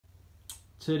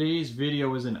Today's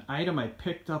video is an item I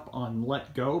picked up on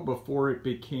Letgo before it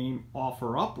became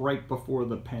OfferUp, right before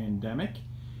the pandemic.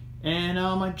 And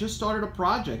I just started a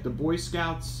project, a Boy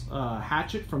Scouts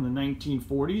hatchet from the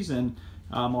 1940s, and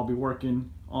I'll be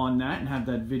working on that and have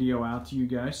that video out to you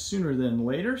guys sooner than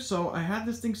later. So I had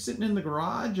this thing sitting in the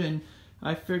garage and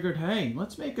I figured, hey,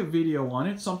 let's make a video on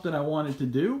it, something I wanted to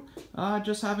do,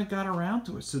 just haven't got around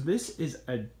to it. So this is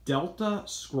a Delta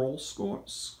scroll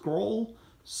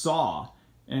saw.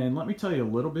 And let me tell you a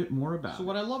little bit more about it. So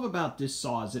what I love about this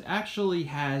saw is it actually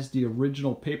has the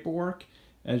original paperwork.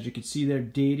 As you can see, they're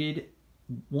dated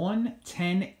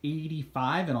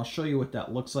 1/10/85, and I'll show you what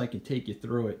that looks like and take you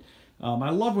through it. I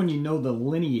love when you know the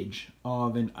lineage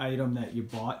of an item that you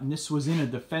bought, and this was in a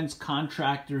defense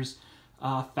contractor's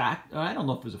I don't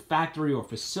know if it was a factory or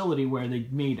facility where they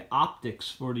made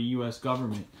optics for the U.S.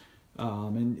 government.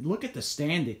 And look at the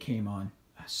stand it came on.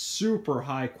 Super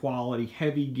high quality,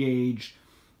 heavy gauge,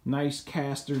 nice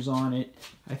casters on it.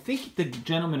 I think the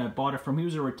gentleman I bought it from, he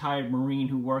was a retired Marine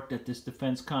who worked at this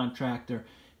defense contractor,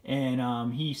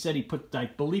 and he said he put, I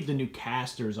believe, the new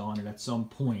casters on it at some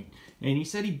point. And he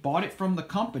said he bought it from the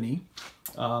company.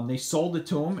 They sold it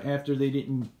to him after they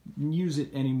didn't use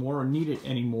it anymore or need it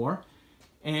anymore.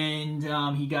 And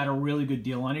he got a really good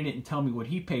deal on it. He didn't tell me what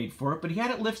he paid for it, but he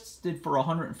had it listed for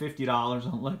 $150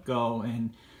 on Letgo,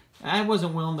 and I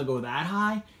wasn't willing to go that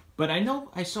high. But I know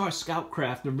I saw a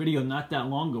Scoutcrafter video not that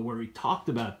long ago where he talked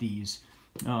about these.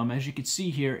 As you can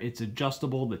see here, it's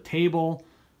adjustable, the table.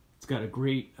 It's got a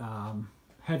great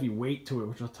heavy weight to it,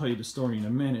 which I'll tell you the story in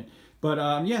a minute. But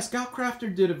yeah,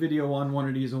 Scoutcrafter did a video on one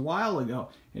of these a while ago,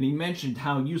 and he mentioned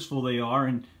how useful they are.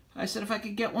 And I said if I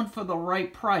could get one for the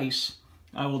right price,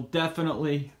 I will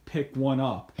definitely pick one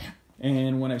up.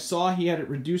 And when I saw he had it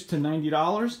reduced to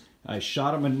 $90, I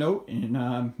shot him a note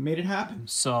and made it happen.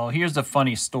 So here's the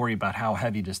funny story about how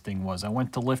heavy this thing was. I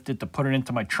went to lift it to put it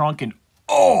into my trunk and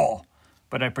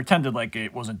but I pretended like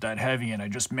it wasn't that heavy, and I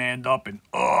just manned up and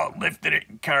lifted it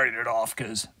and carried it off,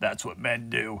 because that's what men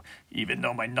do, even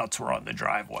though my nuts were on the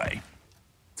driveway.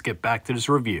 Let's get back to this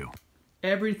review.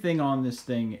 Everything on this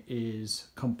thing is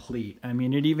complete. I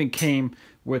mean, it even came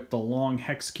with the long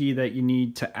hex key that you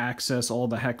need to access all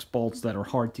the hex bolts that are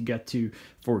hard to get to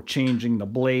for changing the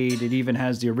blade. It even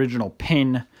has the original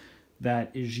pin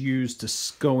that is used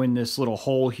to go in this little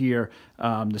hole here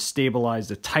to stabilize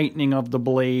the tightening of the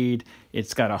blade.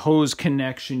 It's got a hose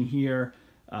connection here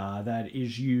that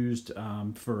is used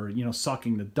for, you know,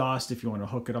 sucking the dust if you want to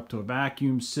hook it up to a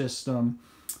vacuum system.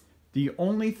 The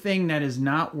only thing that is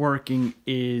not working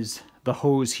is the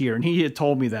hose here, and he had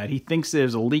told me that. He thinks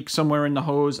there's a leak somewhere in the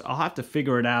hose. I'll have to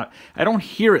figure it out. I don't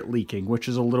hear it leaking, which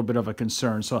is a little bit of a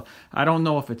concern. So I don't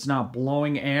know if it's not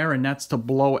blowing air, and that's to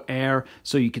blow air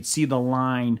so you can see the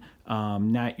line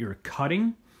that you're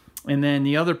cutting. And then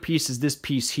the other piece is this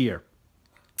piece here.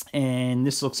 And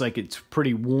this looks like it's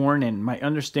pretty worn, and my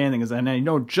understanding is, and I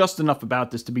know just enough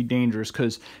about this to be dangerous,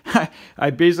 because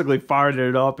I basically fired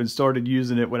it up and started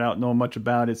using it without knowing much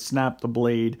about it, snapped the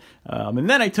blade, and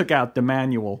then I took out the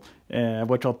manual,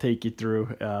 which I'll take you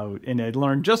through, and I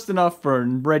learned just enough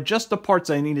and read just the parts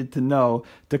I needed to know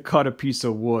to cut a piece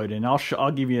of wood. And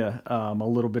I'll give you a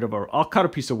little bit of I'll cut a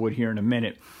piece of wood here in a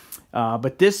minute.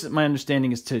 But this, my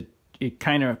understanding is it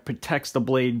kind of protects the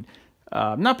blade.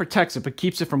 Not protects it, but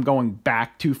keeps it from going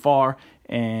back too far,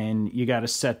 and you got to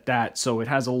set that so it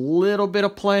has a little bit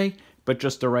of play, but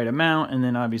just the right amount. And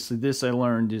then obviously this, I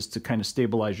learned, is to kind of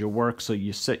stabilize your work, so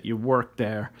you set your work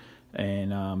there,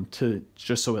 and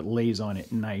just so it lays on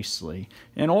it nicely.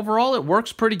 And overall, it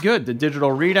works pretty good. The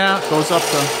digital readout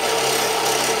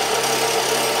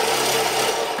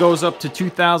goes up to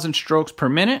 2,000 strokes per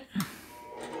minute.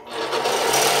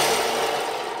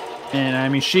 And I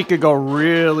mean, she could go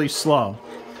really slow.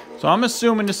 So I'm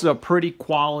assuming this is a pretty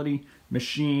quality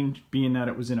machine, being that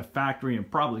it was in a factory and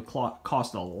probably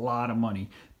cost a lot of money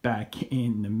back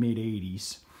in the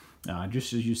mid-80s.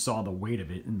 Just as you saw the weight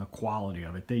of it and the quality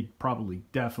of it. They probably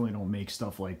definitely don't make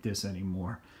stuff like this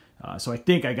anymore. So I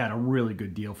think I got a really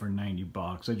good deal for 90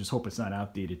 bucks. I just hope it's not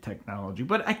outdated technology.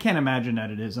 But I can't imagine that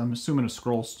it is. I'm assuming a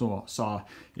scroll saw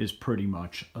is pretty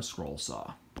much a scroll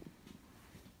saw.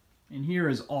 And here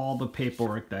is all the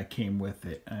paperwork that came with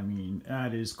it. I mean,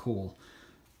 that is cool.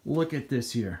 Look at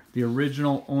this here. The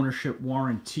original ownership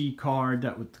warranty card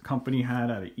that the company had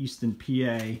out of Easton,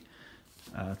 PA.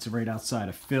 It's right outside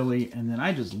of Philly. And then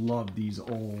I just love these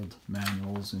old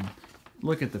manuals. And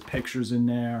look at the pictures in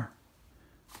there.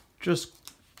 Just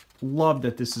love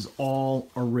that this is all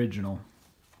original.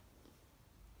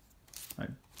 I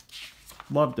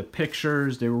love the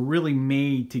pictures. They were really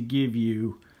made to give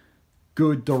you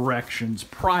good directions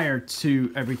prior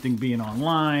to everything being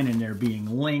online and there being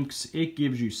links. It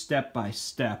gives you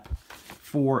step-by-step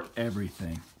for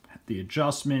everything. The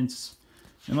adjustments.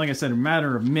 And like I said, in a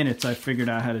matter of minutes, I figured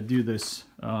out how to do this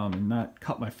and not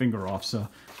cut my finger off. So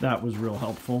that was real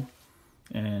helpful.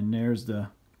 And there's the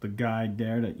guide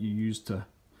there that you used to,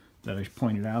 that I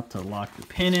pointed out to lock the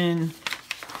pin in.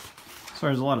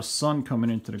 Sorry, there's a lot of sun coming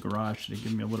into the garage. They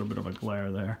give me a little bit of a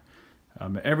glare there.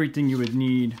 Everything you would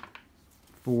need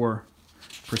for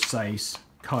precise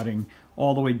cutting,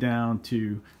 all the way down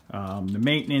to the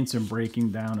maintenance and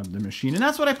breaking down of the machine. And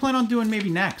that's what I plan on doing maybe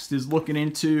next, is looking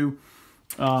into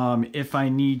if I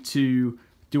need to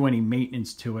do any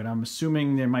maintenance to it. I'm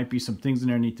assuming there might be some things in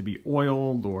there that need to be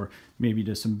oiled, or maybe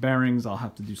there's some bearings. I'll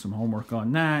have to do some homework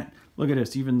on that. Look at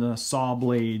this, even the saw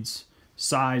blades,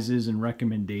 sizes and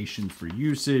recommendations for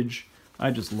usage.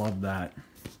 I just love that.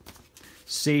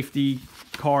 Safety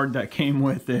card that came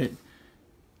with it.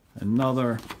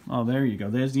 Another, oh, there you go.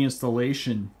 There's the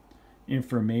installation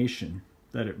information,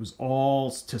 that it was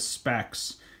all to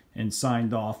specs and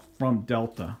signed off from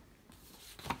Delta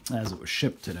as it was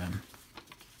shipped to them.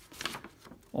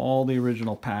 All the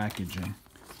original packaging.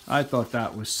 I thought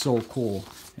that was so cool.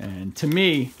 And to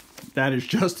me, that is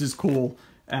just as cool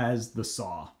as the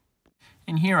saw.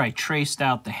 And here I traced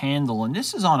out the handle, and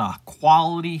this is on a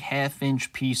quality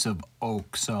 1/2-inch piece of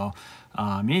oak. So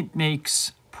it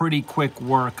makes pretty quick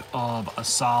work of a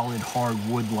solid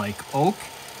hardwood like oak.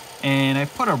 And I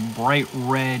put a bright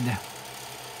red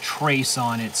trace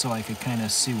on it so I could kind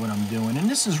of see what I'm doing. And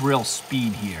this is real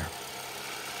speed here.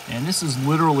 And this is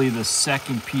literally the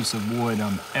second piece of wood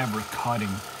I'm ever cutting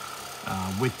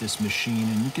with this machine.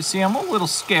 And you can see I'm a little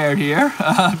scared here.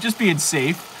 I'm just being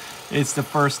safe. It's the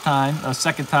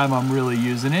second time I'm really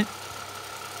using it.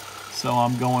 So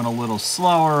I'm going a little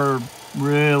slower,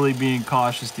 really being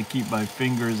cautious to keep my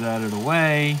fingers out of the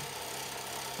way.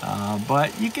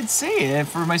 But you can see it,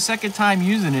 for my second time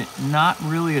using it, not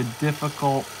really a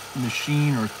difficult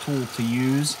machine or tool to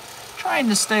use. Trying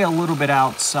to stay a little bit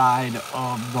outside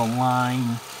of the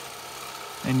line.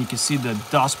 And you can see the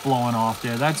dust blowing off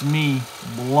there. That's me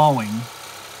blowing.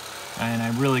 And I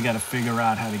really got to figure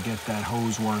out how to get that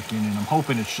hose working. And I'm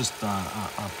hoping it's just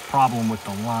a problem with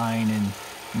the line and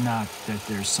not that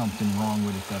there's something wrong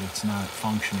with it, that it's not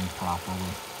functioning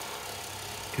properly.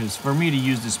 Because for me to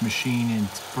use this machine and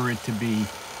for it to be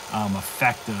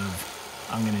effective,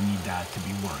 I'm going to need that to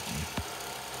be working.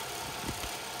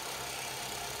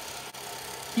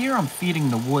 Here I'm feeding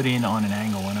the wood in on an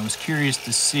angle, and I was curious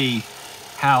to see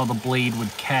how the blade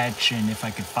would catch and if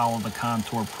I could follow the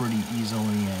contour pretty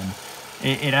easily, and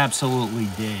it absolutely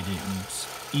did. It was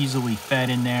easily fed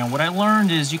in there. And what I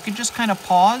learned is you could just kind of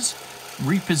pause,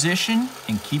 reposition,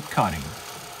 and keep cutting.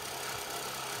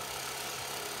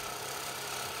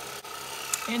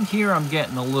 And here I'm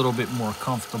getting a little bit more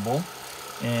comfortable,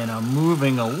 and I'm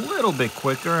moving a little bit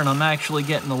quicker, and I'm actually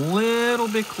getting a little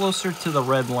bit closer to the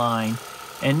red line.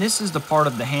 And this is the part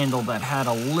of the handle that had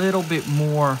a little bit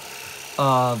more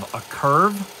of a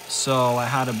curve, so I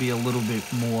had to be a little bit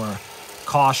more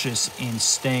cautious in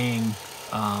staying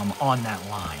on that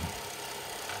line.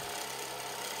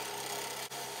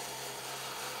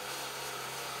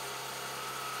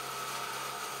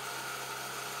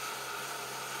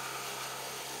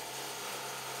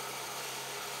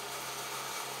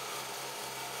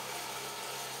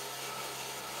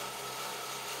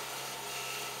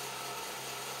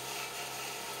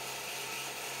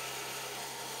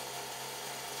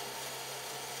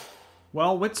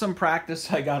 Well, with some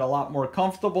practice, I got a lot more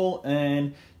comfortable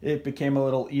and it became a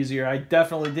little easier. I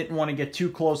definitely didn't want to get too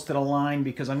close to the line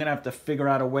because I'm going to have to figure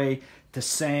out a way to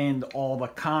sand all the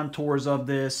contours of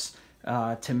this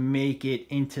to make it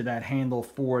into that handle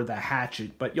for the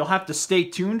hatchet. But you'll have to stay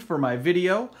tuned for my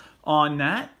video on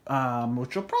that,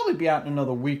 which will probably be out in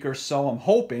another week or so, I'm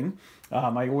hoping.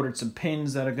 I ordered some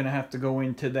pins that are going to have to go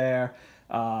into there.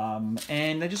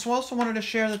 And I just also wanted to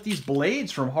share that these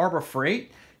blades from Harbor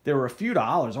Freight, they were a few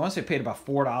dollars. I want to say I paid about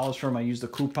 $4 for them. I used a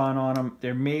coupon on them.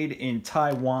 They're made in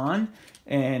Taiwan,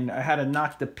 and I had to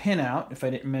knock the pin out, if I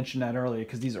didn't mention that earlier,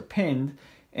 because these are pinned,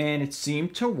 and it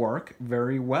seemed to work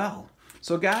very well.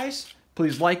 So guys,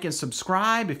 please like and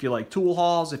subscribe if you like tool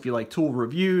hauls, if you like tool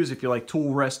reviews, if you like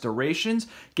tool restorations.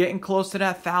 Getting close to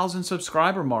that 1,000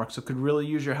 subscriber mark, so could really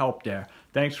use your help there.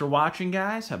 Thanks for watching,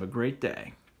 guys. Have a great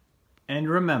day. And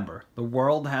remember, the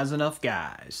world has enough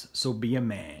guys, so be a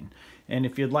man. And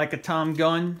if you'd like a Tom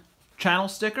Gunn channel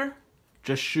sticker,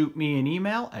 just shoot me an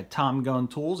email at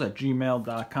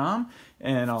tomguntools@gmail.com,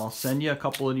 and I'll send you a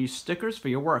couple of these stickers for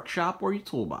your workshop or your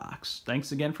toolbox.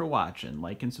 Thanks again for watching.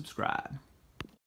 Like and subscribe.